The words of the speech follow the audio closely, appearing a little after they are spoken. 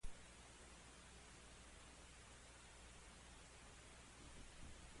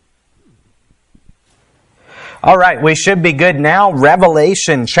All right, we should be good now.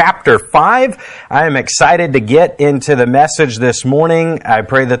 Revelation chapter 5. I am excited to get into the message this morning. I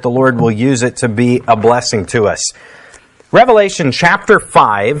pray that the Lord will use it to be a blessing to us. Revelation chapter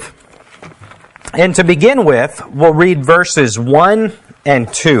 5. And to begin with, we'll read verses 1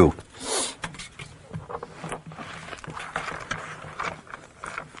 and 2.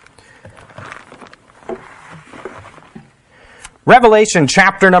 Revelation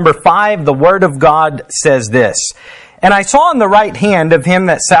chapter number 5, the Word of God says this, "And I saw in the right hand of him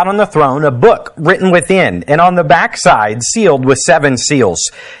that sat on the throne a book written within, and on the backside sealed with 7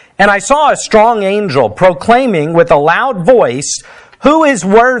 seals. And I saw a strong angel proclaiming with a loud voice, Who is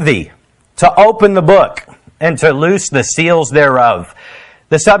worthy to open the book and to loose the seals thereof?"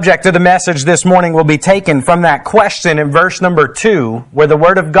 The subject of the message this morning will be taken from that question in verse number 2, where the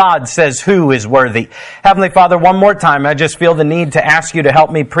Word of God says, "Who is worthy?" Heavenly Father, one more time, I just feel the need to ask you to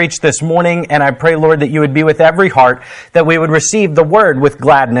help me preach this morning, and I pray, Lord, that you would be with every heart, that we would receive the Word with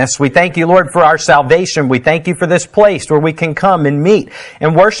gladness. We thank you, Lord, for our salvation. We thank you for this place where we can come and meet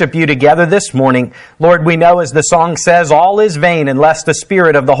and worship you together this morning. Lord, we know, as the song says, all is vain unless the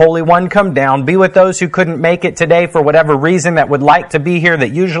Spirit of the Holy One come down. Be with those who couldn't make it today for whatever reason that would like to be here, that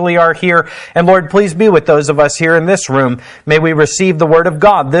usually are here. And Lord, please be with those of us here in this room. May we receive the Word of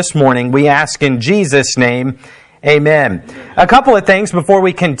God this morning. We ask in Jesus' name. Amen. A couple of things before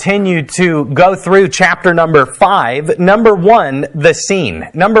we continue to go through chapter number 5. Number 1, the scene.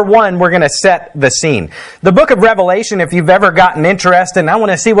 Number 1, we're going to set the scene. The book of Revelation, if you've ever gotten interested, and I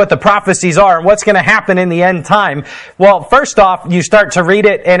want to see what the prophecies are and what's going to happen in the end time. Well, first off, you start to read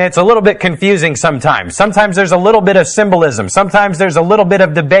it and it's a little bit confusing sometimes. Sometimes there's a little bit of symbolism. Sometimes there's a little bit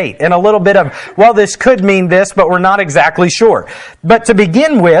of debate and a little bit of, well, this could mean this, but we're not exactly sure. But to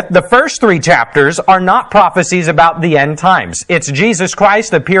begin with, the first 3 chapters are not prophecies about the end times. It's Jesus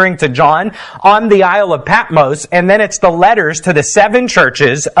Christ appearing to John on the Isle of Patmos, and then it's the letters to the 7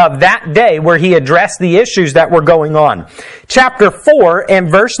 churches of that day where he addressed the issues that were going on. Chapter 4 and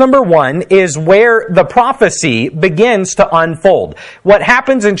verse number 1 is where the prophecy begins to unfold. What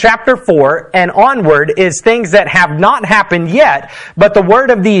happens in chapter 4 and onward is things that have not happened yet, but the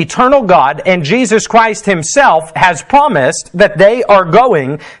Word of the eternal God and Jesus Christ himself has promised that they are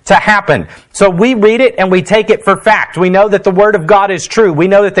going to happen. So we read it and we take it for fact. We know that the Word of God is true. We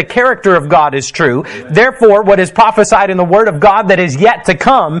know that the character of God is true. Therefore, what is prophesied in the Word of God that is yet to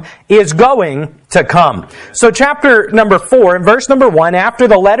come is going to come. So chapter number 4 and verse number 1, after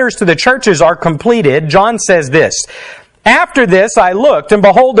the letters to the churches are completed, John says this, "After this I looked, and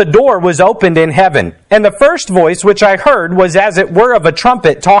behold, a door was opened in heaven. And the first voice which I heard was as it were of a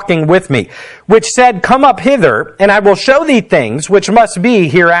trumpet talking with me, which said, Come up hither, and I will show thee things which must be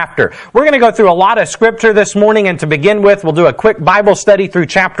hereafter." We're going to go through a lot of scripture this morning, and to begin with, we'll do a quick Bible study through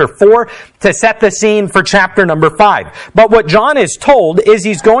chapter 4 to set the scene for chapter number 5. But what John is told is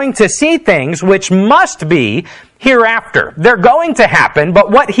he's going to see things which must be hereafter. They're going to happen, but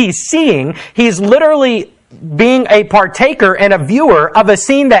what he's seeing, he's literally being a partaker and a viewer of a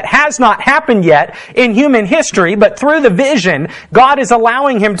scene that has not happened yet in human history, but through the vision, God is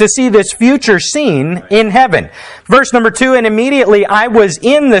allowing him to see this future scene in heaven. Verse number 2, "And immediately I was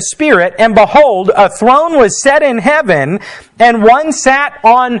in the Spirit, and behold, a throne was set in heaven, and one sat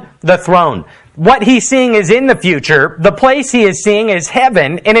on the throne." What he's seeing is in the future. The place he is seeing is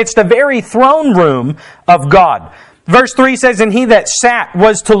heaven, and it's the very throne room of God. Verse 3 says, "And he that sat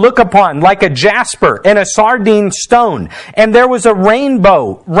was to look upon like a jasper and a sardine stone. And there was a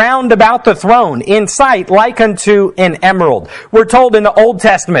rainbow round about the throne, in sight like unto an emerald." We're told in the Old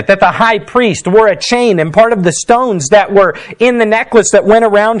Testament that the high priest wore a chain, and part of the stones that were in the necklace that went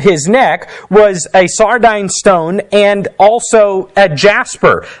around his neck was a sardine stone and also a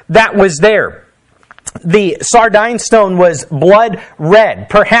jasper that was there. The sardine stone was blood red,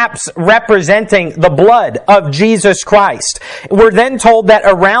 perhaps representing the blood of Jesus Christ. We're then told that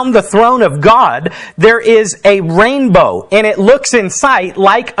around the throne of God there is a rainbow, and it looks in sight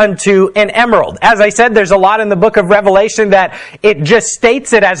like unto an emerald. As I said, there's a lot in the book of Revelation that it just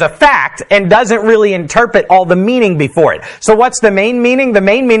states it as a fact and doesn't really interpret all the meaning before it. So what's the main meaning? The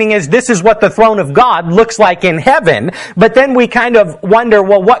main meaning is this is what the throne of God looks like in heaven, but then we kind of wonder,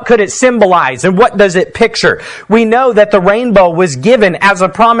 well, what could it symbolize and what does it picture? We know that the rainbow was given as a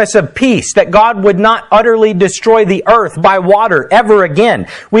promise of peace, that God would not utterly destroy the earth by water ever again.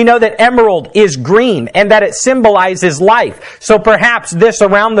 We know that emerald is green and that it symbolizes life. So perhaps this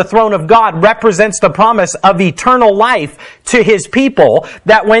around the throne of God represents the promise of eternal life to his people,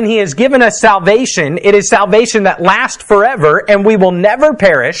 that when he has given us salvation, it is salvation that lasts forever and we will never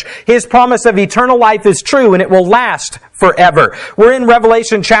perish. His promise of eternal life is true and it will last forever. We're in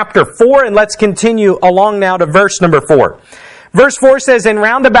Revelation chapter 4, and let's continue continue along now to verse number 4. Verse 4 says, "And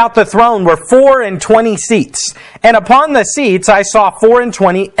round about the throne were 24 seats. And upon the seats I saw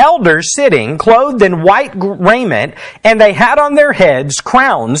 24 elders sitting, clothed in white raiment, and they had on their heads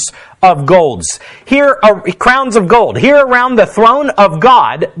crowns of golds." Here are crowns of gold. Here around the throne of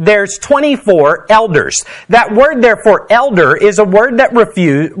God, there's 24 elders. That word, therefore, elder, is a word that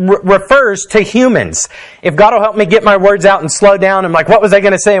refers to humans. If God will help me get my words out and slow down, I'm like, what was I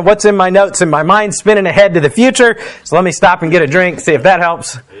going to say and what's in my notes? And my mind's spinning ahead to the future. So let me stop and get a drink, see if that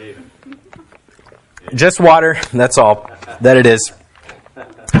helps. Just water, that's all that it is.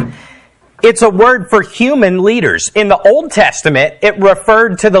 It's a word for human leaders. In the Old Testament, it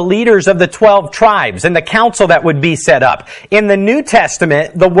referred to the leaders of the 12 tribes and the council that would be set up. In the New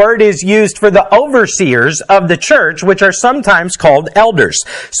Testament, the word is used for the overseers of the church, which are sometimes called elders.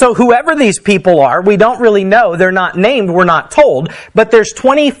 So whoever these people are, we don't really know. They're not named, we're not told. But there's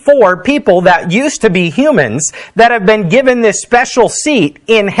 24 people that used to be humans that have been given this special seat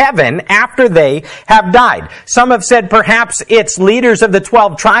in heaven after they have died. Some have said perhaps it's leaders of the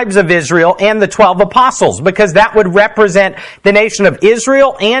 12 tribes of Israel and the 12 apostles, because that would represent the nation of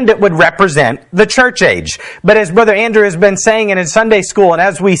Israel and it would represent the church age. But as Brother Andrew has been saying in Sunday school, and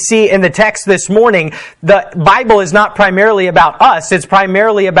as we see in the text this morning, the Bible is not primarily about us, it's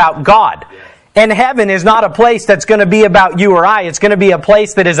primarily about God. And heaven is not a place that's going to be about you or I. It's going to be a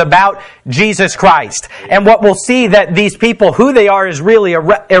place that is about Jesus Christ. And what we'll see that these people, who they are, is really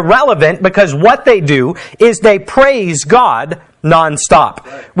irrelevant, because what they do is they praise God nonstop.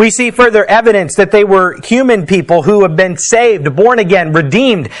 We see further evidence that they were human people who have been saved, born again,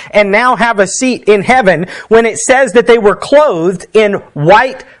 redeemed, and now have a seat in heaven when it says that they were clothed in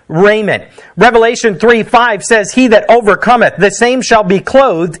white raiment. Revelation 3:5 says, "He that overcometh, the same shall be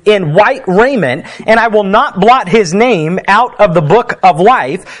clothed in white raiment, and I will not blot his name out of the book of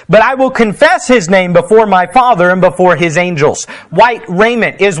life, but I will confess his name before my Father and before his angels." White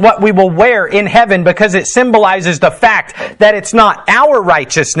raiment is what we will wear in heaven, because it symbolizes the fact that it's not our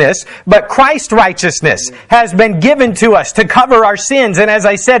righteousness, but Christ's righteousness has been given to us to cover our sins. And as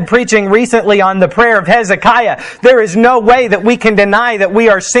I said, preaching recently on the prayer of Hezekiah, there is no way that we can deny that we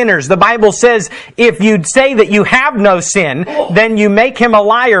are sinners. The Bible says if you say that you have no sin, then you make him a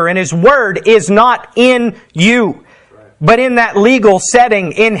liar and his word is not in you. But in that legal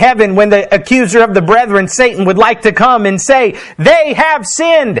setting in heaven, when the accuser of the brethren, Satan, would like to come and say, they have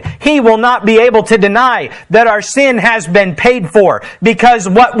sinned, he will not be able to deny that our sin has been paid for. Because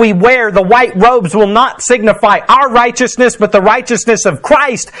what we wear, the white robes, will not signify our righteousness, but the righteousness of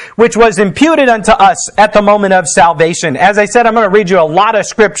Christ, which was imputed unto us at the moment of salvation. As I said, I'm going to read you a lot of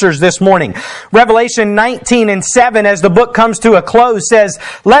scriptures this morning. Revelation 19:7, as the book comes to a close, says,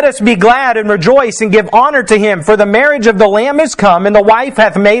 "Let us be glad and rejoice and give honor to him, for the marriage of the Lamb is come, and the wife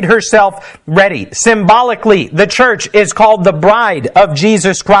hath made herself ready." Symbolically, the church is called the bride of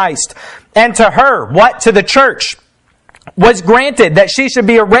Jesus Christ. And to her, what? To the church, was granted that she should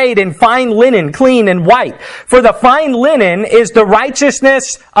be arrayed in fine linen, clean and white. For the fine linen is the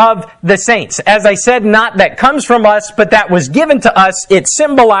righteousness of the saints. As I said, not that comes from us, but that was given to us. It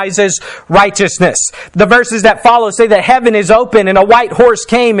symbolizes righteousness. The verses that follow say that heaven is open and a white horse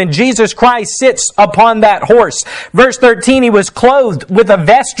came and Jesus Christ sits upon that horse. Verse 13, he was clothed with a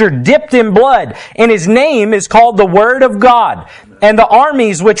vesture dipped in blood, and his name is called the Word of God. And the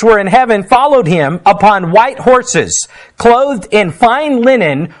armies which were in heaven followed him upon white horses, clothed in fine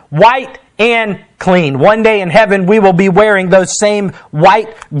linen, white and clean. One day in heaven we will be wearing those same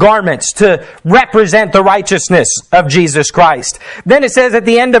white garments to represent the righteousness of Jesus Christ. Then it says at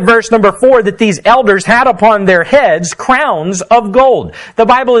the end of verse number 4 that these elders had upon their heads crowns of gold. The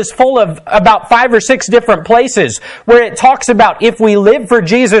Bible is full of about 5 or 6 different places where it talks about if we live for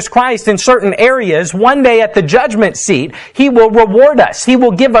Jesus Christ in certain areas, one day at the judgment seat, he will reward us. He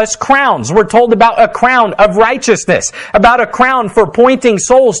will give us crowns. We're told about a crown of righteousness, about a crown for pointing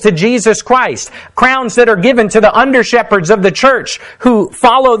souls to Jesus Christ. Crowns that are given to the under-shepherds of the church who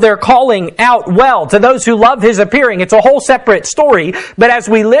follow their calling out well, to those who love his appearing. It's a whole separate story, but as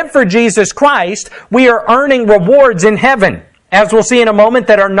we live for Jesus Christ, we are earning rewards in heaven, as we'll see in a moment,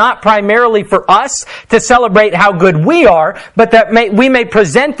 that are not primarily for us to celebrate how good we are, but that we may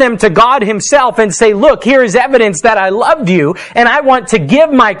present them to God himself and say, look, here is evidence that I loved you, and I want to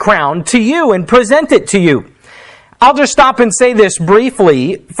give my crown to you and present it to you. I'll just stop and say this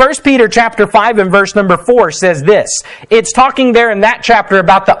briefly. 1 Peter chapter 5 and verse number 4 says this. It's talking there in that chapter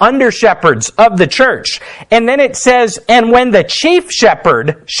about the under-shepherds of the church. And then it says, and when the chief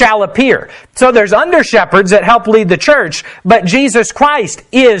shepherd shall appear. So there's under-shepherds that help lead the church, but Jesus Christ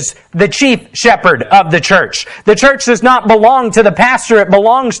is the chief shepherd of the church. The church does not belong to the pastor, it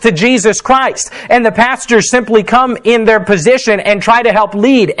belongs to Jesus Christ. And the pastors simply come in their position and try to help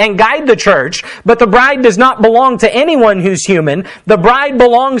lead and guide the church, but the bride does not belong to anyone who's human. The bride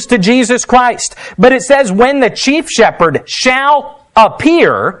belongs to Jesus Christ. But it says, when the chief shepherd shall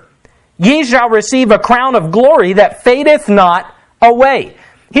appear, ye shall receive a crown of glory that fadeth not away.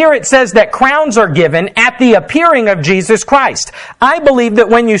 Here it says that crowns are given at the appearing of Jesus Christ. I believe that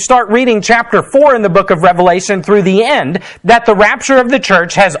when you start reading chapter 4 in the book of Revelation through the end, that the rapture of the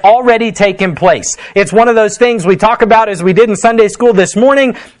church has already taken place. It's one of those things we talk about as we did in Sunday school this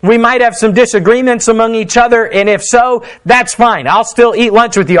morning. We might have some disagreements among each other, and if so, that's fine. I'll still eat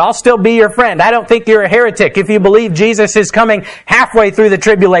lunch with you. I'll still be your friend. I don't think you're a heretic if you believe Jesus is coming halfway through the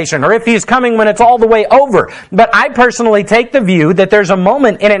tribulation, or if He's coming when it's all the way over. But I personally take the view that there's a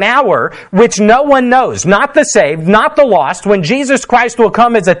moment in an hour which no one knows, not the saved, not the lost, when Jesus Christ will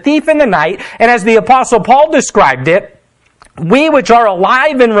come as a thief in the night, and as the Apostle Paul described it, we which are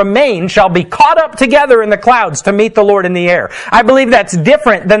alive and remain shall be caught up together in the clouds to meet the Lord in the air. I believe that's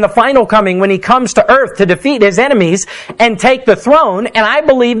different than the final coming when He comes to earth to defeat His enemies and take the throne. And I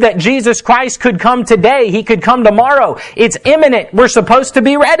believe that Jesus Christ could come today. He could come tomorrow. It's imminent. We're supposed to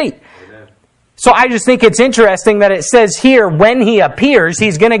be ready. So I just think it's interesting that it says here, when He appears,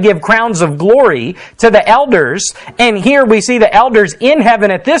 He's going to give crowns of glory to the elders. And here we see the elders in heaven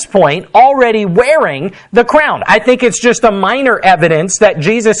at this point already wearing the crown. I think it's just a minor evidence that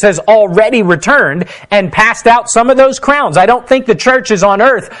Jesus has already returned and passed out some of those crowns. I don't think the church is on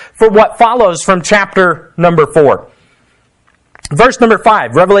earth for what follows from chapter number 4. Verse number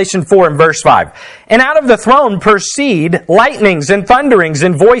 5, Revelation 4 and verse 5. And out of the throne proceed lightnings and thunderings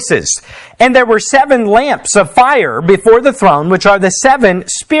and voices. And there were 7 lamps of fire before the throne, which are the 7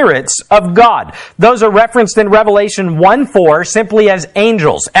 spirits of God. Those are referenced in Revelation 1:4 simply as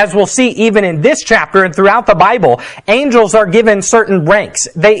angels. As we'll see even in this chapter and throughout the Bible, angels are given certain ranks.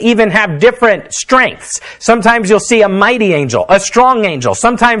 They even have different strengths. Sometimes you'll see a mighty angel, a strong angel.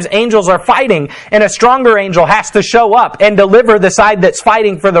 Sometimes angels are fighting and a stronger angel has to show up and deliver the side that's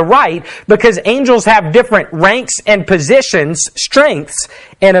fighting for the right, because angels have different ranks and positions, strengths,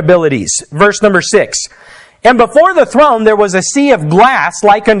 and abilities. Verse number 6. And before the throne there was a sea of glass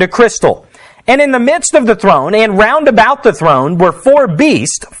like unto crystal. And in the midst of the throne and round about the throne were 4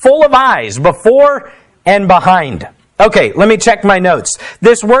 beasts full of eyes before and behind. Okay, let me check my notes.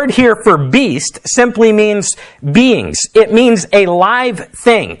 This word here for beast simply means beings. It means a live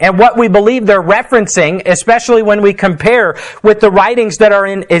thing. And what we believe they're referencing, especially when we compare with the writings that are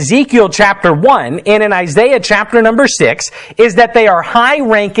in Ezekiel chapter 1 and in Isaiah chapter number 6, is that they are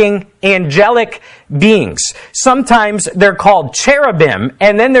high-ranking angelic beings. Sometimes they're called cherubim,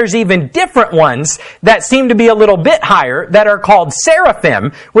 and then there's even different ones that seem to be a little bit higher that are called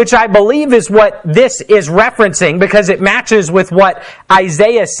seraphim, which I believe is what this is referencing because it matches with what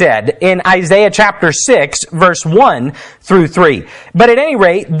Isaiah said in Isaiah chapter 6, verse 1 through 3. But at any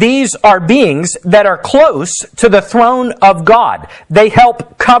rate, these are beings that are close to the throne of God. They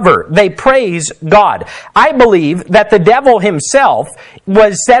help cover, they praise God. I believe that the devil himself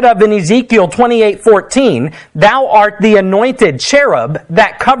was said of in Ezekiel 28:14, "Thou art the anointed cherub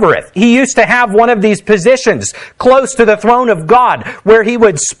that covereth." He used to have one of these positions close to the throne of God where he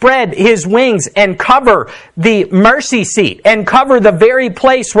would spread his wings and cover the mercy seat and cover the very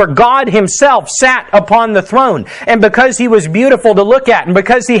place where God himself sat upon the throne. And because he was beautiful to look at and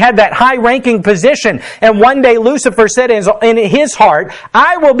because he had that high-ranking position, and one day Lucifer said in his heart,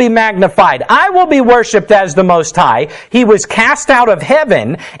 "I will be magnified, I will be worshipped as the Most High," he was cast out of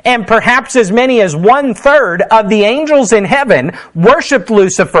heaven, and perhaps as many as 1/3 of the angels in heaven worshipped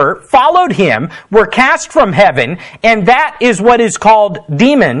Lucifer, followed him, were cast from heaven, and that is what is called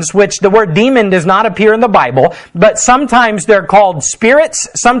demons, which the word demon does not appear in the Bible, but sometimes they're called spirits,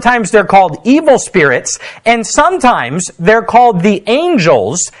 sometimes they're called evil spirits, and sometimes they're called the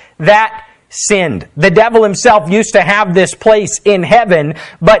angels that sinned. The devil himself used to have this place in heaven,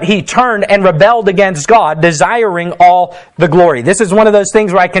 but he turned and rebelled against God, desiring all the glory. This is one of those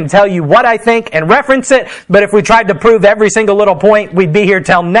things where I can tell you what I think and reference it, but if we tried to prove every single little point, we'd be here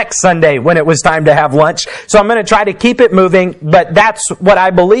till next Sunday when it was time to have lunch. So I'm going to try to keep it moving, but that's what I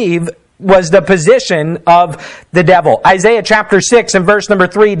believe was the position of the devil. Isaiah chapter 6 and verse number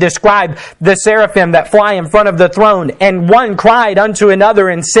 3 describe the seraphim that fly in front of the throne. And one cried unto another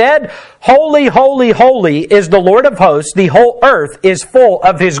and said, Holy, holy, holy is the Lord of hosts. The whole earth is full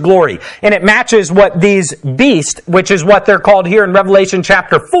of His glory. And it matches what these beasts, which is what they're called here in Revelation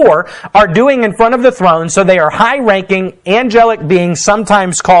chapter 4, are doing in front of the throne. So they are high-ranking angelic beings,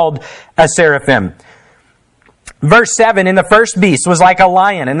 sometimes called a seraphim. Verse 7, and the first beast was like a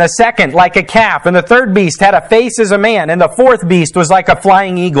lion, and the second like a calf, and the third beast had a face as a man, and the fourth beast was like a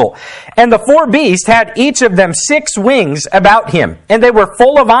flying eagle. And the four beasts had each of them 6 wings about him, and they were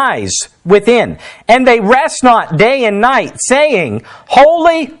full of eyes within. And they rest not day and night, saying,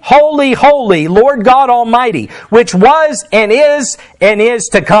 Holy, holy, holy, Lord God Almighty, which was and is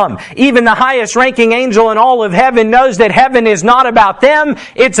to come. Even the highest ranking angel in all of heaven knows that heaven is not about them,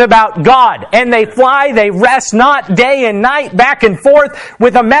 it's about God. And they fly, they rest not day and night, back and forth,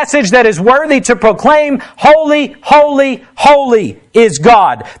 with a message that is worthy to proclaim, Holy, holy, holy is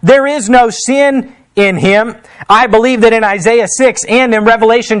God. There is no sin in Him. I believe that in Isaiah 6 and in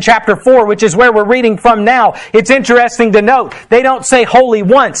Revelation chapter 4, which is where we're reading from now, it's interesting to note, they don't say holy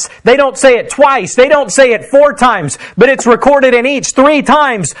once, they don't say it twice, they don't say it 4 times, but it's recorded in each 3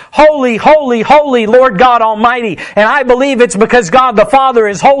 times, Holy, holy, holy, Lord God Almighty. And I believe it's because God the Father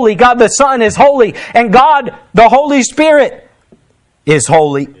is holy, God the Son is holy, and God the Holy Spirit is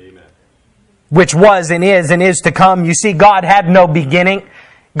holy. Amen. Which was and is to come. You see, God had no beginning.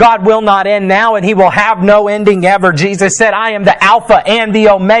 God will not end now, and He will have no ending ever. Jesus said, I am the Alpha and the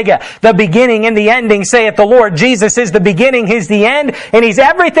Omega, the beginning and the ending, saith the Lord. Jesus is the beginning, He's the end, and He's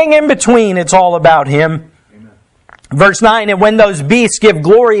everything in between. It's all about Him. Verse 9, and when those beasts give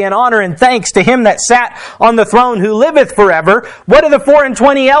glory and honor and thanks to Him that sat on the throne who liveth forever, what do the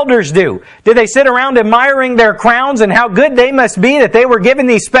 24 elders do? Do they sit around admiring their crowns and how good they must be that they were given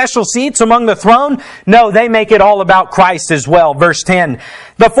these special seats among the throne? No, they make it all about Christ as well. Verse 10,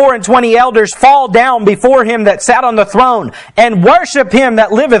 the 24 elders fall down before Him that sat on the throne and worship Him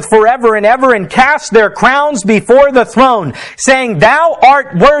that liveth forever and ever and cast their crowns before the throne, saying, Thou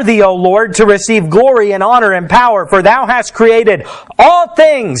art worthy, O Lord, to receive glory and honor and power, for Thou hast created all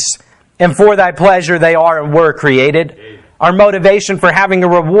things, and for Thy pleasure they are and were created. Our motivation for having a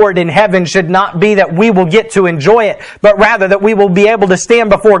reward in heaven should not be that we will get to enjoy it, but rather that we will be able to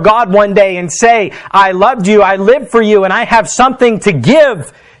stand before God one day and say, I loved you, I lived for you, and I have something to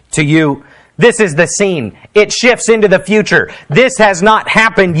give to you. This is the scene. It shifts into the future. This has not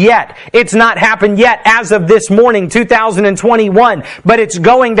happened yet. It's not happened yet as of this morning, 2021, but it's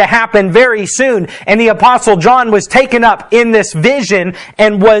going to happen very soon. And the Apostle John was taken up in this vision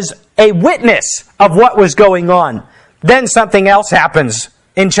and was a witness of what was going on. Then something else happens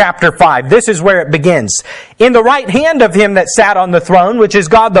in chapter 5. This is where it begins. In the right hand of Him that sat on the throne, which is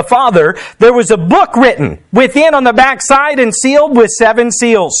God the Father, there was a book written within on the backside and sealed with 7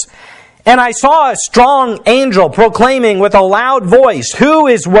 seals. And I saw a strong angel proclaiming with a loud voice, Who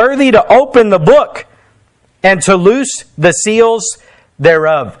is worthy to open the book and to loose the seals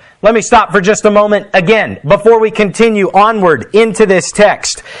thereof? Let me stop for just a moment again before we continue onward into this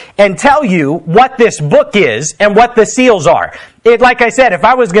text and tell you what this book is and what the seals are. Like I said, if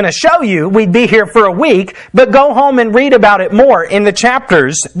I was going to show you, we'd be here for a week, but go home and read about it more in the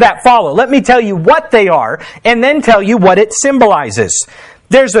chapters that follow. Let me tell you what they are and then tell you what it symbolizes.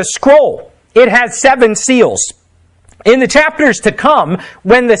 There's a scroll. It has 7 seals. In the chapters to come,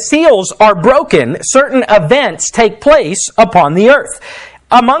 when the seals are broken, certain events take place upon the earth.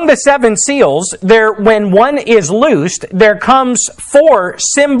 Among the 7 seals, when one is loosed, there comes 4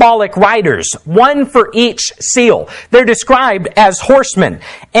 symbolic riders, one for each seal. They're described as horsemen,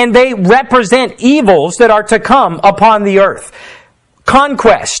 and they represent evils that are to come upon the earth.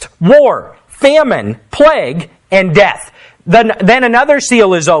 Conquest, war, famine, plague, and death. Then another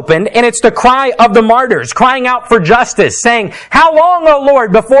seal is opened, and it's the cry of the martyrs, crying out for justice, saying, How long, O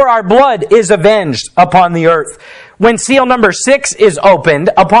Lord, before our blood is avenged upon the earth? When seal number 6 is opened,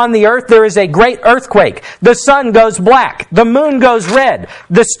 upon the earth there is a great earthquake. The sun goes black. The moon goes red.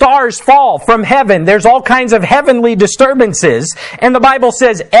 The stars fall from heaven. There's all kinds of heavenly disturbances. And the Bible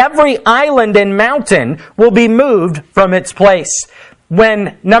says every island and mountain will be moved from its place.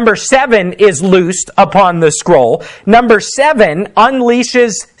 When number 7 is loosed upon the scroll, number 7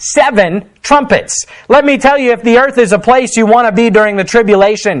 unleashes 7 trumpets. Let me tell you if the earth is a place you want to be during the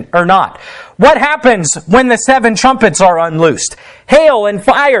tribulation or not. What happens when the 7 trumpets are unloosed? Hail and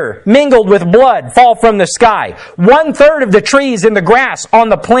fire mingled with blood fall from the sky. 1/3 of the trees and the grass on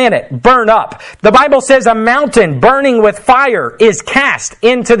the planet burn up. The Bible says a mountain burning with fire is cast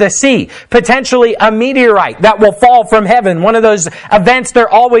into the sea. Potentially a meteorite that will fall from heaven. One of those events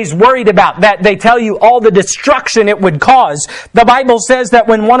they're always worried about, that they tell you all the destruction it would cause. The Bible says that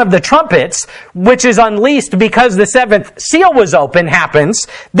when one of the trumpets, which is unleashed because the 7th seal was open, happens,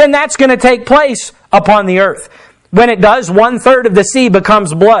 then that's going to take place upon the earth. When it does, 1/3 of the sea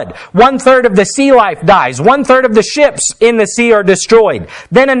becomes blood. 1/3 of the sea life dies. 1/3 of the ships in the sea are destroyed.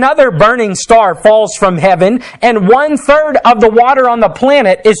 Then another burning star falls from heaven, and 1/3 of the water on the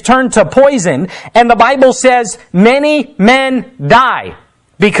planet is turned to poison. And the Bible says many men die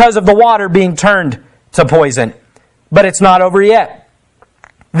because of the water being turned to poison. But it's not over yet.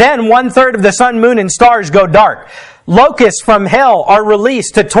 Then 1/3 of the sun, moon, and stars go dark. Locusts from hell are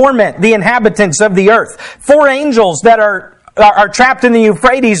released to torment the inhabitants of the earth. 4 angels that are trapped in the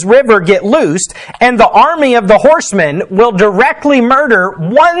Euphrates River get loosed, and the army of the horsemen will directly murder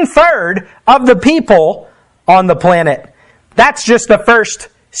 1/3 of the people on the planet. That's just the first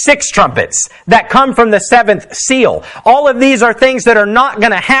 6 trumpets that come from the 7th seal. All of these are things that are not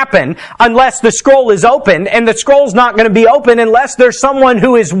going to happen unless the scroll is opened, and the scroll's not going to be open unless there's someone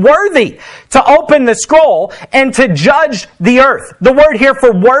who is worthy to open the scroll and to judge the earth. The word here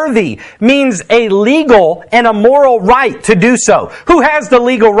for worthy means a legal and a moral right to do so. Who has the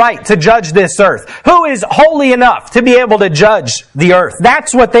legal right to judge this earth? Who is holy enough to be able to judge the earth?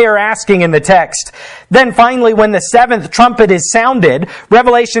 That's what they are asking in the text. Then finally, when the 7th trumpet is sounded,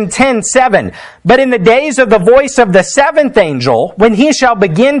 Revelation 10:7, but in the days of the voice of the 7th angel, when he shall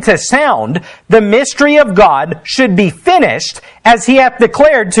begin to sound, the mystery of God should be finished, as he hath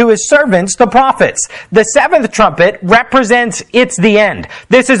declared to his servants the prophets. The 7th trumpet represents it's the end.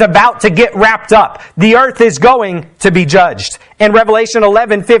 This is about to get wrapped up. The earth is going to be judged. In Revelation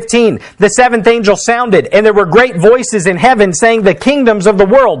 11:15, the 7th angel sounded, and there were great voices in heaven saying, the kingdoms of the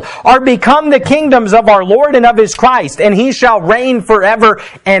world are become the kingdoms of our Lord and of his Christ, and he shall reign forever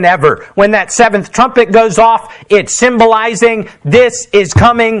and ever. When that 7th trumpet goes off, it's symbolizing this is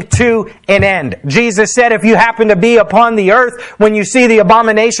coming to an end. Jesus said, if you happen to be upon the earth, when you see the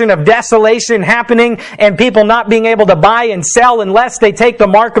abomination of desolation happening and people not being able to buy and sell unless they take the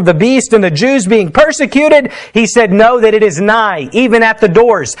mark of the beast and the Jews being persecuted, he said, know that it is nigh, even at the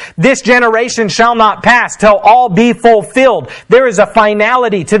doors. This generation shall not pass till all be fulfilled. There is a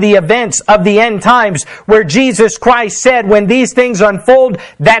finality to the events of the end times where Jesus Christ said, when these things unfold,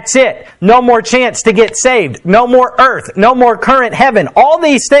 that's it. No more chance to get saved. No more earth. No more current heaven. All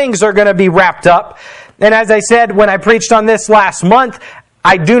these things are going to be wrapped up. And as I said when I preached on this last month,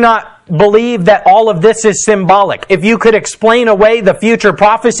 I do not believe that all of this is symbolic. If you could explain away the future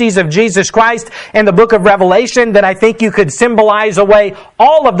prophecies of Jesus Christ and the book of Revelation, then I think you could symbolize away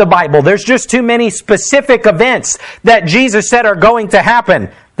all of the Bible. There's just too many specific events that Jesus said are going to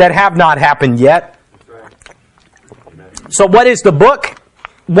happen that have not happened yet. So what is the book?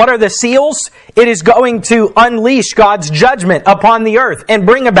 What are the seals? It is going to unleash God's judgment upon the earth and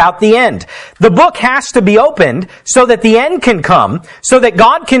bring about the end. The book has to be opened so that the end can come, so that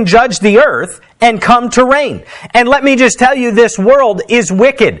God can judge the earth and come to reign. And let me just tell you, this world is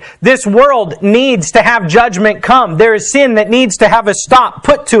wicked. This world needs to have judgment come. There is sin that needs to have a stop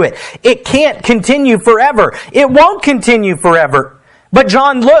put to it. It can't continue forever. It won't continue forever. But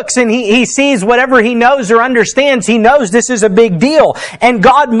John looks and he sees whatever he knows or understands. He knows this is a big deal. And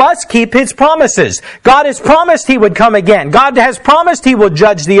God must keep his promises. God has promised he would come again. God has promised he will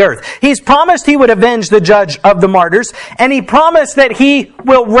judge the earth. He's promised he would avenge the judge of the martyrs. And he promised that he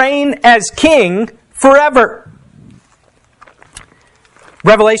will reign as king forever.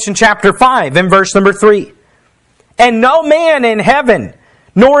 Revelation chapter 5 and verse number 3. And no man in heaven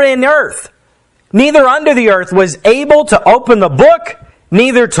nor in earth, neither under the earth, was able to open the book,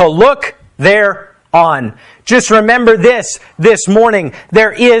 neither to look thereon. Just remember this morning.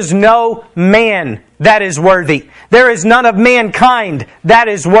 There is no man that is worthy. There is none of mankind that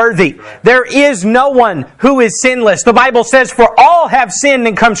is worthy. There is no one who is sinless. The Bible says, for all have sinned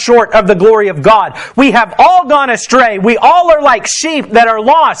and come short of the glory of God. We have all gone astray. We all are like sheep that are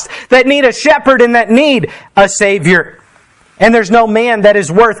lost, that need a shepherd and that need a Savior. And there's no man that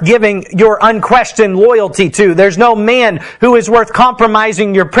is worth giving your unquestioned loyalty to. There's no man who is worth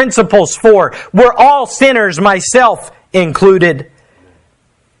compromising your principles for. We're all sinners, myself included.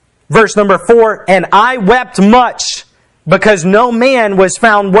 Verse number 4, and I wept much because no man was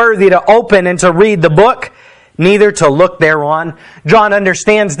found worthy to open and to read the book, neither to look thereon. John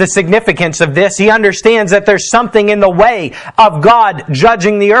understands the significance of this. He understands that there's something in the way of God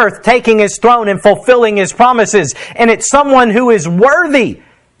judging the earth, taking His throne and fulfilling His promises. And it's someone who is worthy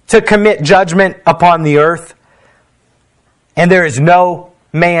to commit judgment upon the earth. And there is no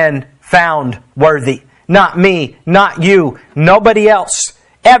man found worthy. Not me, not you, nobody else.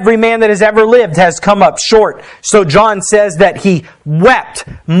 Every man that has ever lived has come up short. So John says that he wept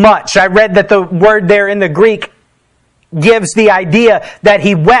much. I read that the word there in the Greek gives the idea that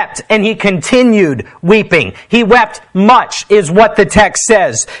he wept and he continued weeping. He wept much is what the text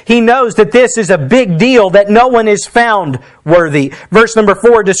says. He knows that this is a big deal, that no one is found worthy. Verse number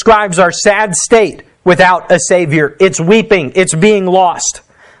 4 describes our sad state without a Savior. It's weeping. It's being lost.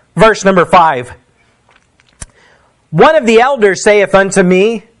 Verse number 5. One of the elders saith unto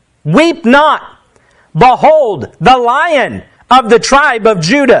me, Weep not. Behold, the Lion of the tribe of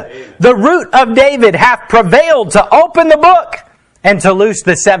Judah, the Root of David, hath prevailed to open the book and to loose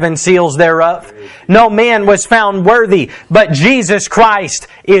the 7 seals thereof. No man was found worthy, but Jesus Christ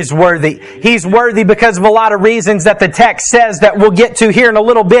is worthy. He's worthy because of a lot of reasons that the text says that we'll get to here in a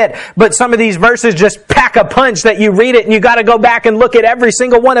little bit. But some of these verses just pack a punch that you read it and you got to go back and look at every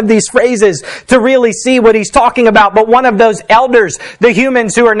single one of these phrases to really see what he's talking about. But one of those elders, the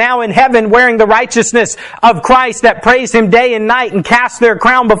humans who are now in heaven wearing the righteousness of Christ that praise Him day and night and cast their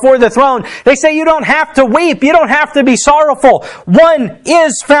crown before the throne, they say you don't have to weep. You don't have to be sorrowful. One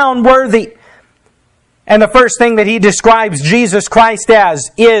is found worthy. And the first thing that he describes Jesus Christ as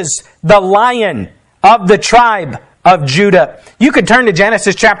is the Lion of the tribe of Judah. You could turn to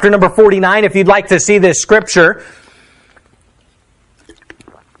Genesis chapter number 49 if you'd like to see this scripture.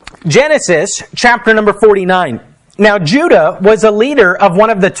 Genesis chapter number 49. Now, Judah was a leader of one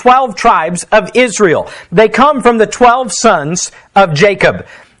of the 12 tribes of Israel. They come from the 12 sons of Jacob.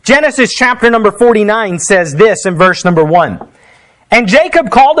 Genesis chapter number 49 says this in verse number 1. And Jacob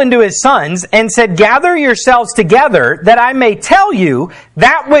called unto his sons and said, Gather yourselves together, that I may tell you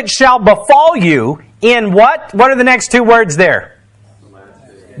that which shall befall you in what? What are the next 2 words there?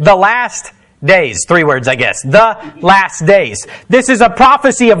 The last days. 3 words, I guess. The last days. This is a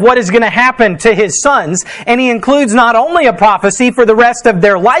prophecy of what is going to happen to his sons, and he includes not only a prophecy for the rest of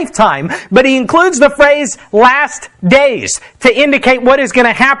their lifetime, but he includes the phrase last days to indicate what is going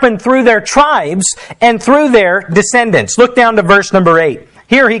to happen through their tribes and through their descendants. Look down to verse number 8.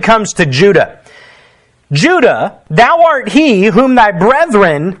 Here he comes to Judah. Judah, thou art he whom thy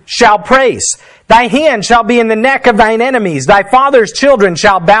brethren shall praise. Thy hand shall be in the neck of thine enemies. Thy father's children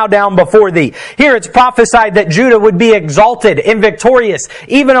shall bow down before thee. Here it's prophesied that Judah would be exalted and victorious,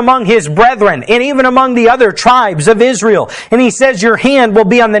 even among his brethren and even among the other tribes of Israel. And he says your hand will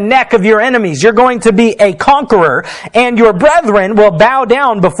be on the neck of your enemies. You're going to be a conqueror, and your brethren will bow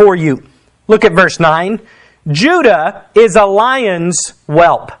down before you. Look at verse 9. Judah is a lion's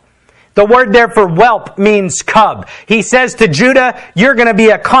whelp. The word there for whelp means cub. He says to Judah, you're going to be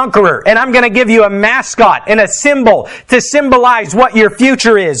a conqueror, and I'm going to give you a mascot and a symbol to symbolize what your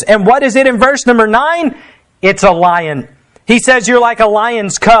future is. And what is it in verse number 9? It's a lion. He says you're like a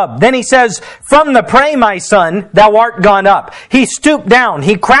lion's cub. Then he says, from the prey, my son, thou art gone up. He stooped down.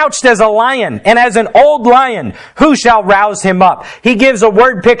 He crouched as a lion, and as an old lion, who shall rouse him up? He gives a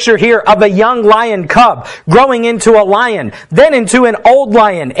word picture here of a young lion cub growing into a lion, then into an old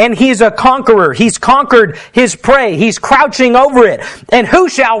lion, and he's a conqueror. He's conquered his prey. He's crouching over it. And who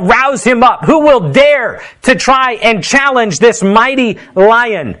shall rouse him up? Who will dare to try and challenge this mighty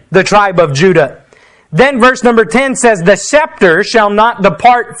lion, the tribe of Judah? Then verse number 10 says, the scepter shall not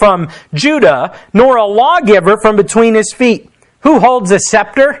depart from Judah, nor a lawgiver from between his feet. Who holds a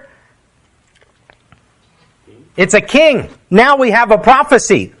scepter? It's a king. Now we have a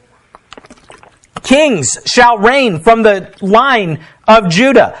prophecy. Kings shall reign from the line of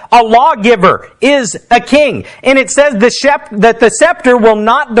Judah. A lawgiver is a king. And it says that the scepter will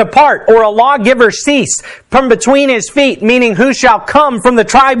not depart, or a lawgiver cease from between his feet, meaning who shall come from the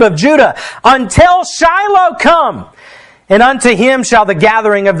tribe of Judah, until Shiloh come. And unto him shall the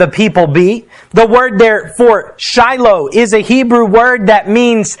gathering of the people be. The word there for Shiloh is a Hebrew word that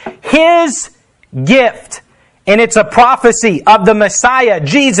means his gift. And it's a prophecy of the Messiah,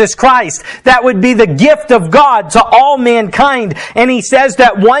 Jesus Christ, that would be the gift of God to all mankind. And he says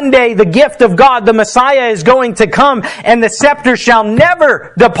that one day the gift of God, the Messiah, is going to come, and the scepter shall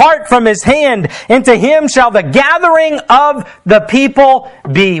never depart from his hand. And to him shall the gathering of the people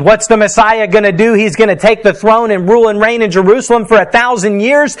be. What's the Messiah going to do? He's going to take the throne and rule and reign in Jerusalem for 1,000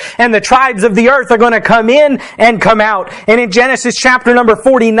 years, and the tribes of the earth are going to come in and come out. And in Genesis chapter number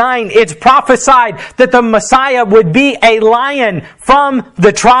 49, it's prophesied that the Messiah would be a lion from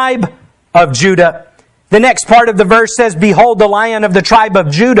the tribe of Judah. The next part of the verse says, "Behold, the Lion of the tribe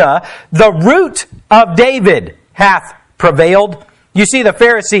of Judah, the Root of David, hath prevailed." You see, the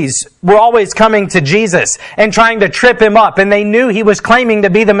Pharisees were always coming to Jesus and trying to trip him up, and they knew he was claiming to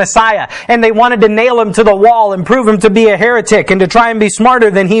be the Messiah, and they wanted to nail him to the wall and prove him to be a heretic and to try and be smarter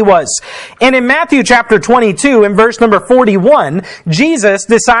than he was. And in Matthew chapter 22, in verse number 41, Jesus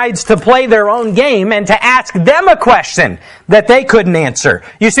decides to play their own game and to ask them a question that they couldn't answer.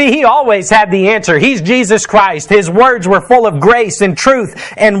 You see, he always had the answer. He's Jesus Christ. His words were full of grace and truth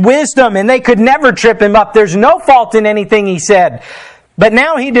and wisdom, and they could never trip him up. There's no fault in anything he said. But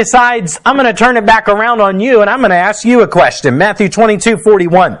now he decides, I'm going to turn it back around on you, and I'm going to ask you a question. Matthew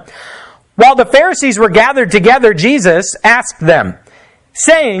 22:41. While the Pharisees were gathered together, Jesus asked them,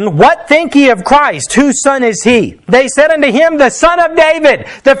 saying, "What think ye of Christ? Whose son is he?" They said unto him, "The son of David."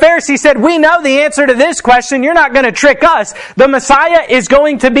 The Pharisees said, "We know the answer to this question. You're not going to trick us. The Messiah is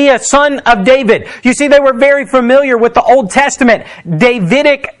going to be a son of David." You see, they were very familiar with the Old Testament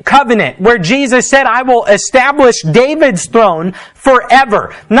Davidic covenant, where Jesus said, "I will establish David's throne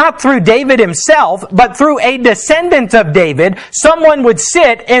forever." Not through David himself, but through a descendant of David. Someone would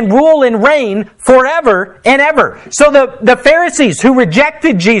sit and rule and reign forever and ever. So the Pharisees who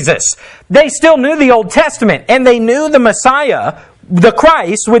rejected Jesus, they still knew the Old Testament, and they knew the Messiah, the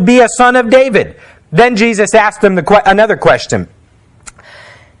Christ, would be a son of David. Then Jesus asked them another question.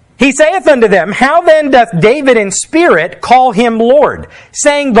 He saith unto them, "How then doth David in spirit call him Lord,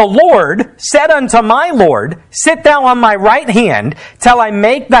 saying, The Lord said unto my Lord, Sit thou on my right hand, till I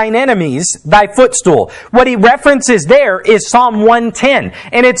make thine enemies thy footstool." What he references there is Psalm 110.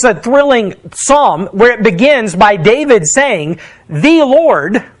 And it's a thrilling psalm where it begins by David saying, "The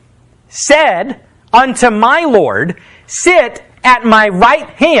Lord said unto my Lord, Sit at my right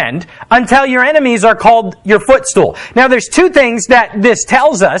hand until your enemies are called your footstool." Now there's two things that this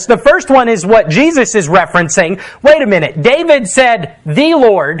tells us. The first one is what Jesus is referencing. Wait a minute. David said, "The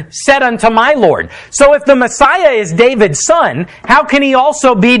Lord said unto my Lord." So if the Messiah is David's son, how can he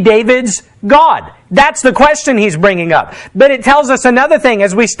also be David's God? That's the question he's bringing up. But it tells us another thing.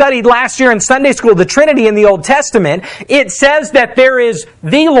 As we studied last year in Sunday school, the Trinity in the Old Testament, it says that there is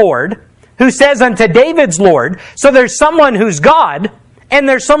the Lord who says unto David's Lord. So there's someone who's God, and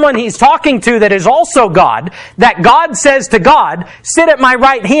there's someone he's talking to that is also God, that God says to God, "Sit at my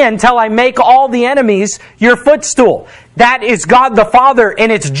right hand till I make all the enemies your footstool." That is God the Father,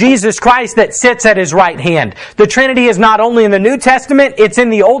 and it's Jesus Christ that sits at his right hand. The Trinity is not only in the New Testament, it's in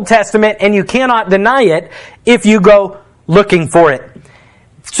the Old Testament, and you cannot deny it if you go looking for it.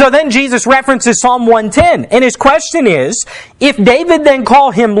 So then Jesus references Psalm 110, and his question is, if David then call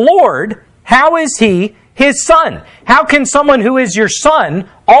him Lord, how is he his son? How can someone who is your son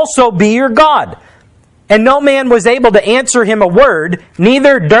also be your God? And no man was able to answer him a word,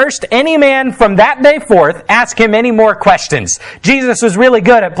 neither durst any man from that day forth ask him any more questions. Jesus was really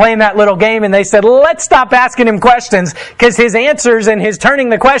good at playing that little game, and they said, let's stop asking him questions, because his answers and his turning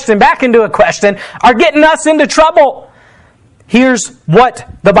the question back into a question are getting us into trouble. Here's what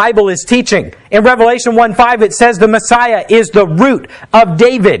the Bible is teaching. In Revelation 1:5, it says the Messiah is the root of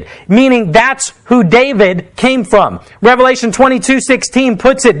David, meaning that's who David came from. Revelation 22:16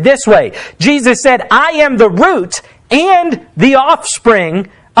 puts it this way. Jesus said, "I am the root and the offspring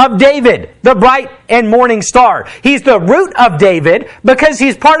of David, the bright and morning star." He's the root of David because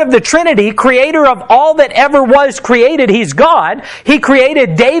he's part of the Trinity, creator of all that ever was created. He's God. He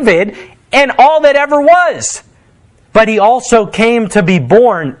created David and all that ever was. But he also came to be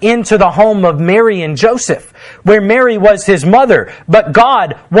born into the home of Mary and Joseph, where Mary was his mother, but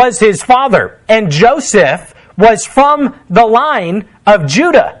God was his father. And Joseph was from the line of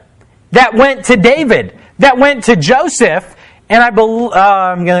Judah that went to David, that went to Joseph. And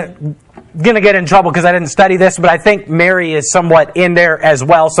I'm going to get in trouble because I didn't study this, but I think Mary is somewhat in there as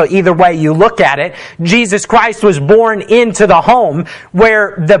well. So either way you look at it, Jesus Christ was born into the home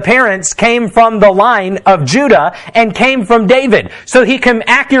where the parents came from the line of Judah and came from David. So he can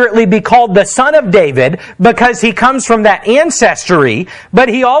accurately be called the son of David because he comes from that ancestry, but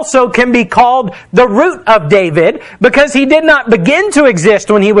he also can be called the root of David because he did not begin to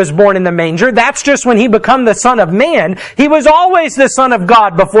exist when he was born in the manger. That's just when he became the Son of Man. He was always the Son of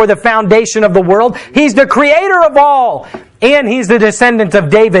God before the foundation of the world. He's the creator of all, and he's the descendant of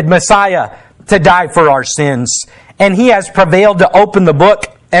David, Messiah, to die for our sins. And he has prevailed to open the book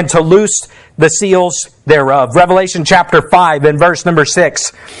and to loose the seals thereof. Revelation chapter 5 and verse number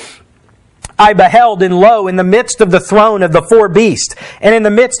 6. I beheld, and lo, in the midst of the throne of the four beasts, and in the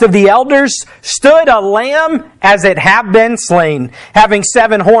midst of the elders, stood a lamb as it had been slain, having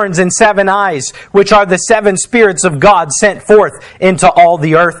 7 horns and 7 eyes, which are the 7 spirits of God sent forth into all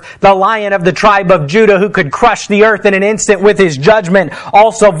the earth. The Lion of the tribe of Judah, who could crush the earth in an instant with his judgment,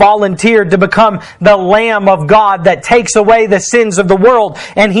 also volunteered to become the Lamb of God that takes away the sins of the world,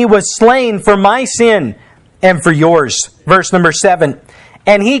 and he was slain for my sin and for yours. Verse number 7.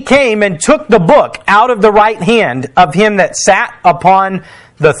 And he came and took the book out of the right hand of him that sat upon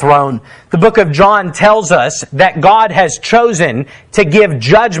the throne. The book of John tells us that God has chosen to give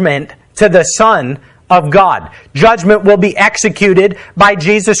judgment to the Son of God. Judgment will be executed by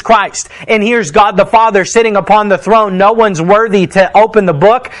Jesus Christ. And here's God the Father sitting upon the throne. No one's worthy to open the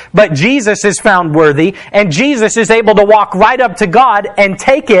book, but Jesus is found worthy. And Jesus is able to walk right up to God and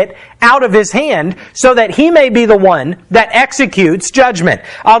take it out of his hand so that he may be the one that executes judgment.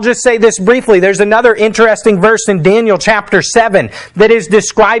 I'll just say this briefly. There's another interesting verse in Daniel chapter 7 that is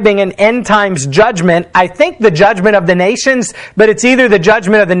describing an end times judgment. I think the judgment of the nations, but it's either the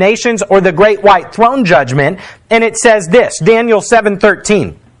judgment of the nations or the great white throne judgment. And it says this, Daniel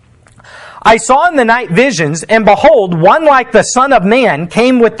 7:13. I saw in the night visions, and behold, one like the Son of Man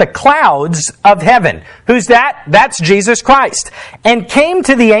came with the clouds of heaven. Who's that? That's Jesus Christ. And came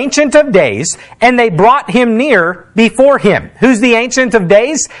to the Ancient of Days, and they brought him near before him. Who's the Ancient of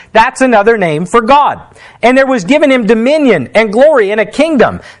Days? That's another name for God. And there was given him dominion and glory and a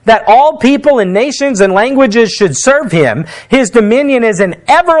kingdom, that all people and nations and languages should serve him. His dominion is an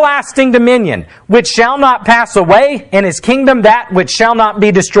everlasting dominion, which shall not pass away, and his kingdom that which shall not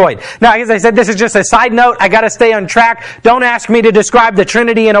be destroyed. Now, as I said, this is just a side note. I got to stay on track. Don't ask me to describe the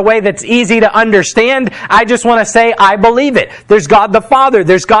Trinity in a way that's easy to understand. I just want to say I believe it. There's God the Father.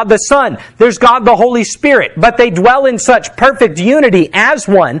 There's God the Son. There's God the Holy Spirit. But they dwell in such perfect unity as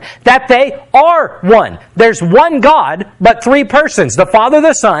one that they are one. There's one God, but 3 persons, the Father,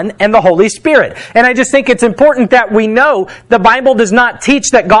 the Son, and the Holy Spirit. And I just think it's important that we know the Bible does not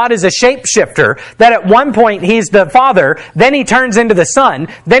teach that God is a shapeshifter, that at one point He's the Father, then He turns into the Son,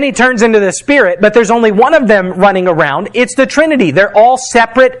 then He turns into the Spirit, but there's only one of them running around. It's the Trinity. They're all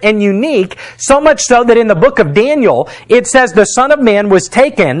separate and unique, so much so that in the book of Daniel, it says the Son of Man was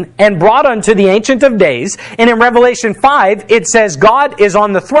taken and brought unto the Ancient of Days, and in Revelation 5, it says God is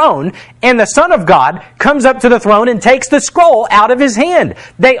on the throne, and the Son of God comes up to the throne and takes the scroll out of his hand.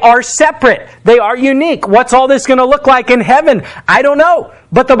 They are separate. They are unique. What's all this going to look like in heaven? I don't know.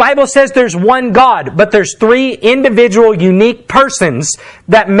 But the Bible says there's one God, but there's 3 individual, unique persons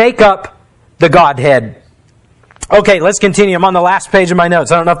that make up the Godhead. Okay, let's continue. I'm on the last page of my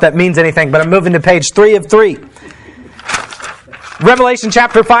notes. I don't know if that means anything, but I'm moving to page 3 of 3. Revelation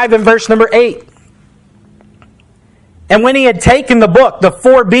chapter 5 and verse number 8. And when he had taken the book, the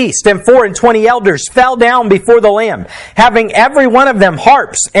 4 beasts and 24 elders fell down before the Lamb, having every one of them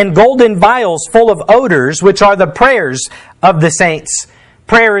harps and golden vials full of odors, which are the prayers of the saints.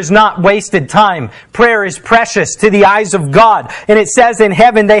 Prayer is not wasted time. Prayer is precious to the eyes of God. And it says in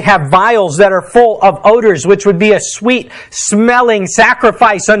heaven they have vials that are full of odors, which would be a sweet smelling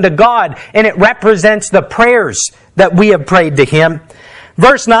sacrifice unto God. And it represents the prayers that we have prayed to Him.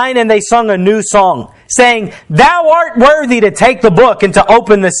 Verse 9, and they sung a new song, saying, Thou art worthy to take the book and to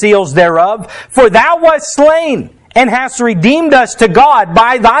open the seals thereof, for Thou wast slain, and hast redeemed us to God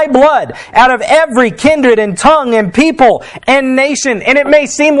by Thy blood out of every kindred and tongue and people and nation. And it may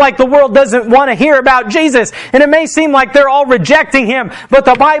seem like the world doesn't want to hear about Jesus, and it may seem like they're all rejecting Him, but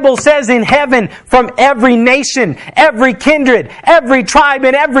the Bible says in heaven, from every nation, every kindred, every tribe,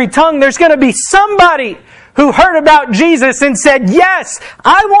 and every tongue, there's going to be somebody who heard about Jesus and said, yes,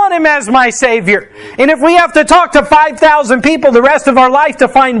 I want Him as my Savior. And if we have to talk to 5,000 people the rest of our life to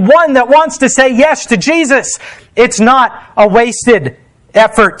find one that wants to say yes to Jesus, it's not a wasted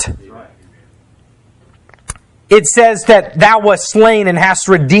effort. It says that Thou wast slain and hast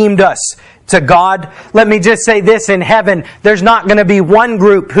redeemed us to God. Let me just say this, in heaven, there's not going to be one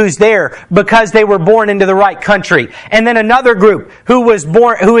group who's there because they were born into the right country, and then another group who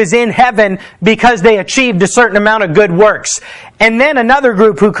is in heaven because they achieved a certain amount of good works, and then another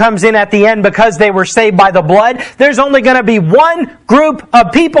group who comes in at the end because they were saved by the blood. There's only going to be one group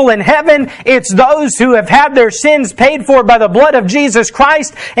of people in heaven. It's those who have had their sins paid for by the blood of Jesus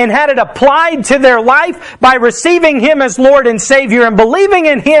Christ and had it applied to their life by receiving Him as Lord and Savior and believing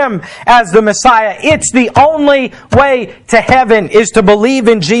in Him as the Messiah. It's the only way to heaven, is to believe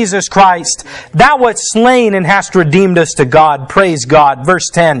in Jesus Christ. Thou wast slain and hast redeemed us to God. Praise God. Verse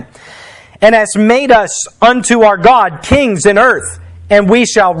 10. And hast made us unto our God kings in earth, and we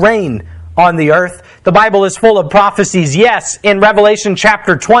shall reign on the earth. The Bible is full of prophecies, yes, in Revelation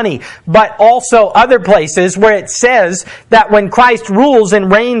chapter 20, but also other places where it says that when Christ rules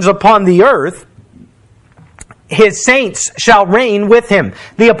and reigns upon the earth, His saints shall reign with Him.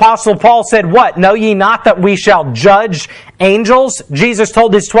 The Apostle Paul said, what? Know ye not that we shall judge angels? Jesus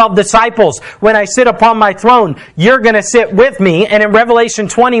told His 12 disciples, when I sit upon my throne, you're going to sit with me. And in Revelation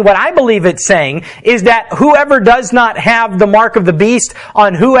 20, what I believe it's saying is that whoever does not have the mark of the beast,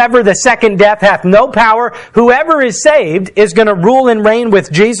 on whoever the second death hath no power, whoever is saved is going to rule and reign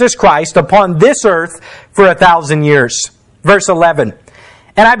with Jesus Christ upon this earth for 1,000 years. Verse 11.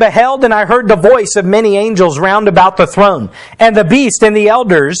 And I beheld and I heard the voice of many angels round about the throne, and the beast and the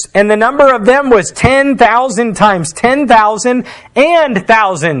elders, and the number of them was 10,000 times 10,000 and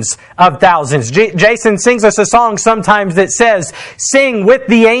thousands of thousands. Jason sings us a song sometimes that says, sing with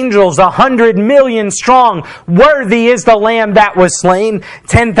the angels 100 million strong, worthy is the Lamb that was slain.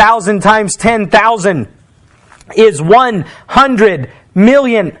 10,000 times 10,000 is 100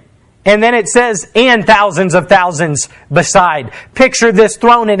 million. And then it says, and thousands of thousands beside. Picture this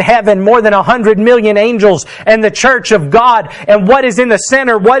throne in heaven, more than 100 million angels, and the church of God. And what is in the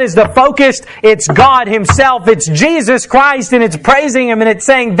center? What is the focus? It's God Himself. It's Jesus Christ, and it's praising Him, and it's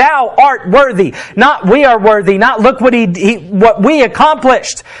saying, thou art worthy. Not we are worthy. Not look what what we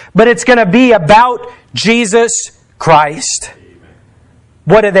accomplished. But it's going to be about Jesus Christ.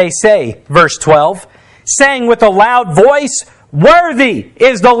 What do they say? Verse 12. Saying with a loud voice, worthy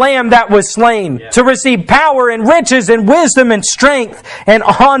is the Lamb that was slain to receive power and riches and wisdom and strength and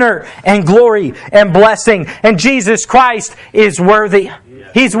honor and glory and blessing. And Jesus Christ is worthy.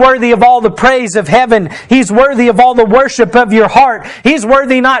 He's worthy of all the praise of heaven. He's worthy of all the worship of your heart. He's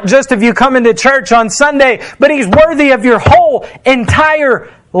worthy not just of you coming to church on Sunday, but He's worthy of your whole entire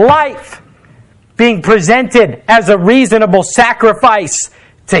life being presented as a reasonable sacrifice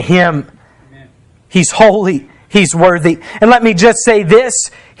to Him. He's holy. He's worthy. And let me just say this,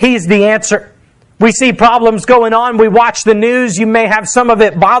 He's the answer. We see problems going on. We watch the news. You may have some of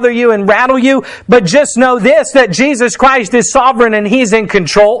it bother you and rattle you. But just know this, that Jesus Christ is sovereign and He's in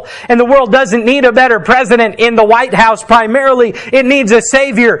control. And the world doesn't need a better president in the White House primarily. It needs a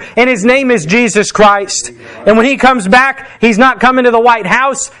Savior. And His name is Jesus Christ. And when He comes back, He's not coming to the White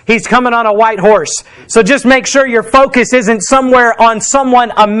House. He's coming on a white horse. So just make sure your focus isn't somewhere on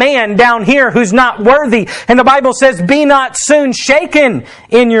someone, a man down here who's not worthy. And the Bible says, be not soon shaken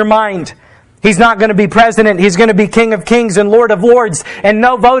in your mind. He's not going to be president. He's going to be King of Kings and Lord of Lords. And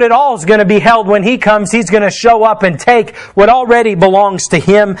no vote at all is going to be held when He comes. He's going to show up and take what already belongs to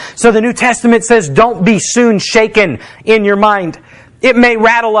Him. So the New Testament says, don't be soon shaken in your mind. It may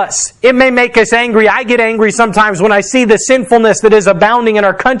rattle us. It may make us angry. I get angry sometimes when I see the sinfulness that is abounding in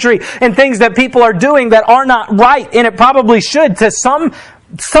our country and things that people are doing that are not right. And it probably should, to some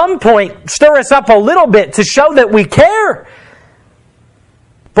point, stir us up a little bit to show that we care.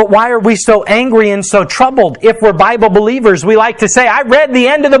 But why are we so angry and so troubled? If we're Bible believers, we like to say, I read the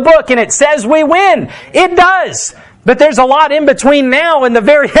end of the book and it says we win. It does. But there's a lot in between now and the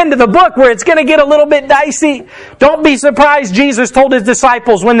very end of the book where it's going to get a little bit dicey. Don't be surprised, Jesus told His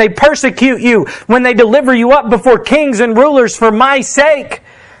disciples, when they persecute you, when they deliver you up before kings and rulers for my sake,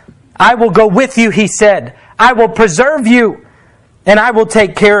 I will go with you, He said. I will preserve you. And I will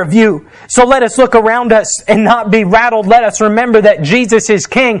take care of you. So let us look around us and not be rattled. Let us remember that Jesus is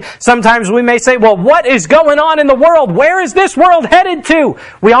King. Sometimes we may say, well, what is going on in the world? Where is this world headed to?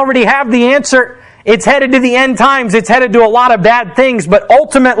 We already have the answer. It's headed to the end times. It's headed to a lot of bad things, but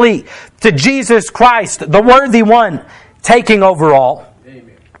ultimately to Jesus Christ, the worthy one, taking over all.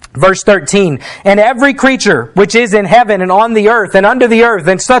 Verse 13, and every creature which is in heaven and on the earth and under the earth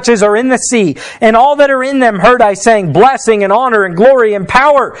and such as are in the sea and all that are in them heard I saying, blessing and honor and glory and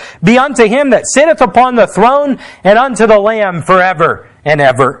power be unto Him that sitteth upon the throne and unto the Lamb forever and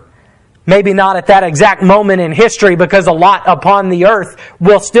ever. Maybe not at that exact moment in history because a lot upon the earth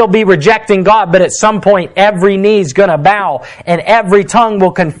will still be rejecting God. But at some point, every knee is going to bow and every tongue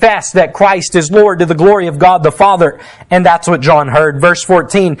will confess that Christ is Lord to the glory of God the Father. And that's what John heard. Verse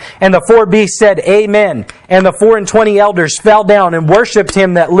 14, and the four beasts said, Amen. And the 24 elders fell down and worshipped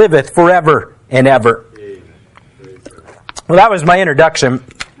Him that liveth forever and ever. Well, that was my introduction.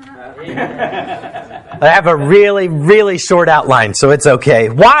 I have a really, really short outline, so it's okay.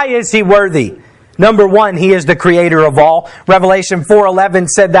 Why is He worthy? Number one, He is the creator of all. Revelation 4:11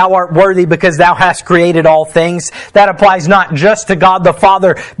 said, "Thou art worthy because Thou hast created all things." That applies not just to God the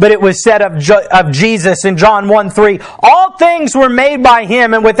Father, but it was said of Jesus in John 1:3, "All things were made by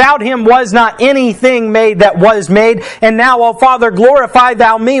Him, and without Him was not anything made that was made. And now, O Father, glorify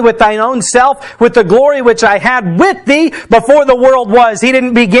Thou me with Thine own self, with the glory which I had with Thee before the world was." He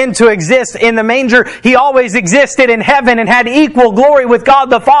didn't begin to exist in the manger. He always existed in heaven and had equal glory with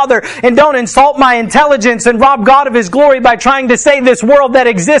God the Father. And don't insult my intelligence and rob God of His glory by trying to say this world that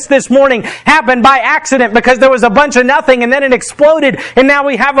exists this morning happened by accident because there was a bunch of nothing and then it exploded and now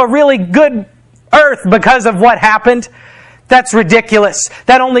we have a really good earth because of what happened. That's ridiculous.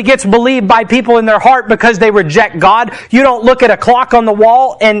 That only gets believed by people in their heart because they reject God. You don't look at a clock on the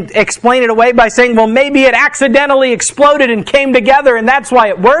wall and explain it away by saying, well, maybe it accidentally exploded and came together and that's why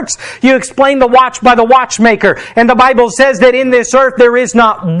it works. You explain the watch by the watchmaker. And the Bible says that in this earth there is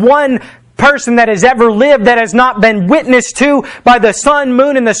not one person that has ever lived that has not been witnessed to by the sun,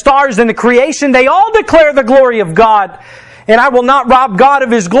 moon, and the stars and the creation. They all declare the glory of God. And I will not rob God of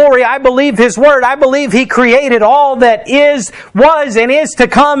His glory. I believe His Word. I believe He created all that is, was, and is to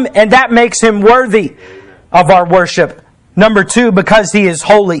come, and that makes Him worthy of our worship. Number two, because He is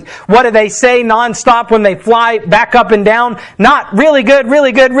holy. What do they say nonstop when they fly back up and down? Not really good,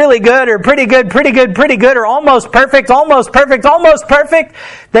 really good, really good, or pretty good, pretty good, pretty good, or almost perfect, almost perfect, almost perfect.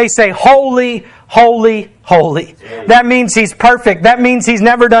 They say holy, holy, holy. That means He's perfect. That means He's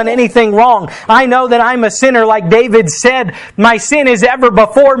never done anything wrong. I know that I'm a sinner like David said. My sin is ever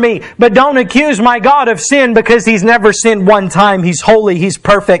before me. But don't accuse my God of sin because He's never sinned one time. He's holy. He's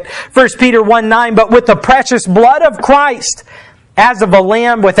perfect. 1 Peter 1:9, "But with the precious blood of Christ, as of a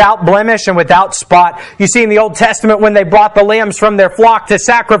lamb without blemish and without spot." You see in the Old Testament when they brought the lambs from their flock to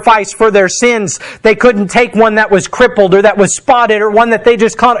sacrifice for their sins, they couldn't take one that was crippled or that was spotted or one that they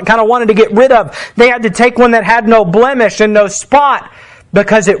just kind of wanted to get rid of. They had to take one that had no blemish and no spot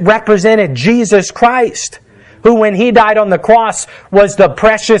because it represented Jesus Christ, who when He died on the cross was the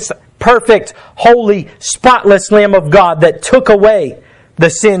precious, perfect, holy, spotless Lamb of God that took away the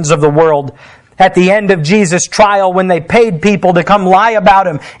sins of the world. At the end of Jesus' trial, when they paid people to come lie about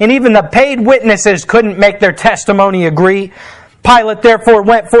Him, and even the paid witnesses couldn't make their testimony agree, Pilate therefore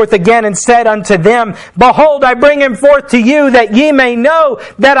went forth again and said unto them, "Behold, I bring Him forth to you, that ye may know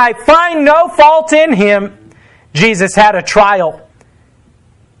that I find no fault in Him." Jesus had a trial.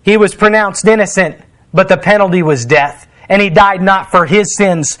 He was pronounced innocent, but the penalty was death. And He died not for His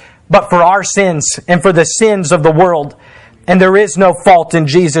sins, but for our sins and for the sins of the world. And there is no fault in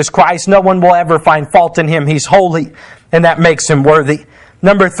Jesus Christ. No one will ever find fault in Him. He's holy, and that makes Him worthy.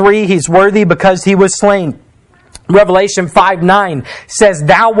 Number three, He's worthy because He was slain. Revelation 5:9 says,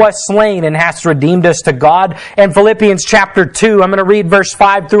 "Thou wast slain and hast redeemed us to God." And Philippians chapter 2, I'm going to read verse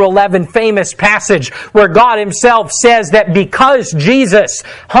 5 through 11, famous passage where God Himself says that because Jesus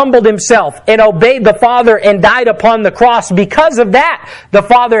humbled Himself and obeyed the Father and died upon the cross, because of that, the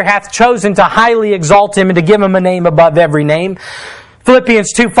Father hath chosen to highly exalt Him and to give Him a name above every name.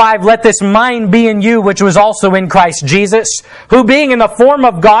 Philippians 2:5, "Let this mind be in you, which was also in Christ Jesus, who being in the form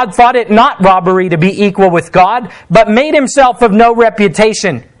of God, thought it not robbery to be equal with God, but made Himself of no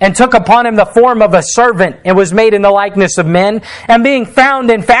reputation, and took upon Him the form of a servant, and was made in the likeness of men. And being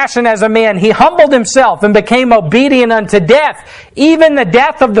found in fashion as a man, He humbled Himself, and became obedient unto death, even the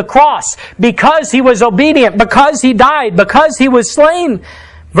death of the cross." Because He was obedient, because He died, because He was slain.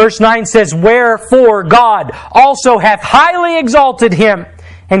 Verse 9 says, "Wherefore God also hath highly exalted Him,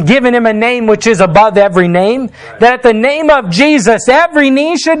 and given Him a name which is above every name, that at the name of Jesus every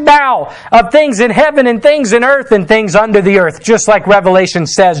knee should bow, of things in heaven and things in earth and things under the earth," just like Revelation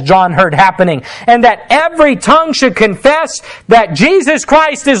says John heard happening, "and that every tongue should confess that Jesus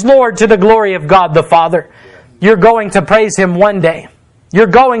Christ is Lord, to the glory of God the Father." You're going to praise Him one day. You're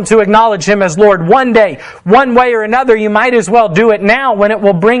going to acknowledge Him as Lord one day. One way or another, you might as well do it now when it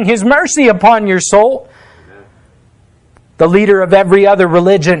will bring His mercy upon your soul. The leader of every other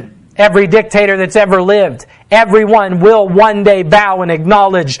religion, every dictator that's ever lived, everyone will one day bow and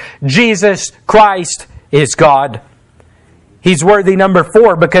acknowledge Jesus Christ is God. He's worthy, number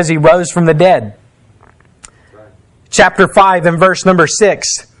 4, because He rose from the dead. Chapter 5 and verse number 6.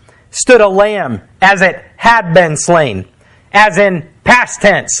 "Stood a lamb as it had been slain," as in past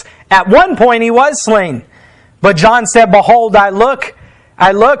tense. At one point He was slain. But John said, "Behold, I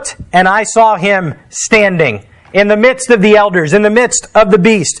looked, and I saw Him standing in the midst of the elders, in the midst of the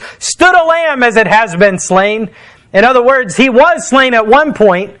beast. Stood a lamb as it has been slain." In other words, He was slain at one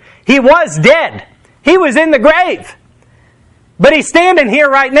point. He was dead. He was in the grave. But He's standing here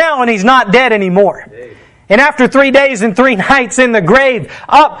right now, and He's not dead anymore. And after 3 days and 3 nights in the grave,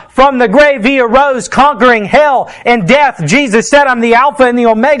 up from the grave He arose, conquering hell and death. Jesus said, I'm the Alpha and the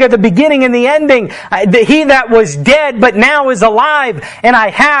Omega, the beginning and the ending. He that was dead but now is alive, and I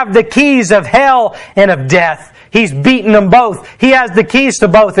have the keys of hell and of death. He's beaten them both. He has the keys to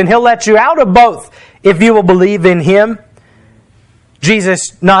both, and He'll let you out of both if you will believe in Him.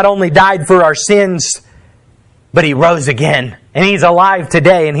 Jesus not only died for our sins, but He rose again. And He's alive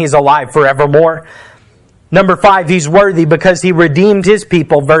today, and He's alive forevermore. Number 5, He's worthy because He redeemed His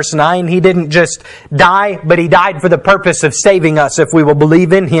people. Verse 9, He didn't just die, but He died for the purpose of saving us if we will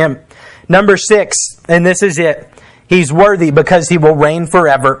believe in Him. Number 6, and this is it, He's worthy because He will reign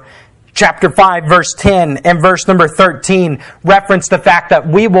forever. Chapter 5, verse 10 and verse number 13 reference the fact that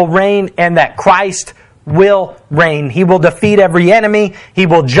we will reign and that Christ will reign. He will defeat every enemy. He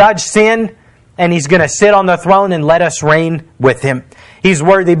will judge sin. And He's going to sit on the throne and let us reign with Him. He's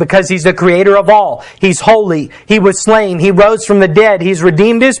worthy because He's the creator of all. He's holy. He was slain. He rose from the dead. He's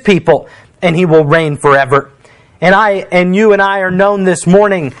redeemed His people. And He will reign forever. And you and I are known this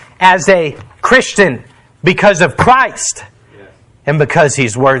morning as a Christian because of Christ. And because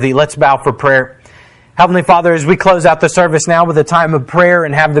He's worthy. Let's bow for prayer. Heavenly Father, as we close out the service now with a time of prayer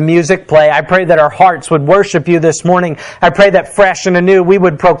and have the music play, I pray that our hearts would worship You this morning. I pray that fresh and anew we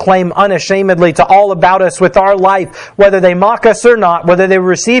would proclaim unashamedly to all about us with our life, whether they mock us or not, whether they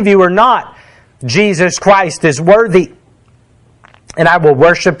receive You or not, Jesus Christ is worthy. And I will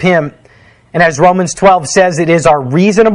worship Him. And as Romans 12 says, it is our reasonable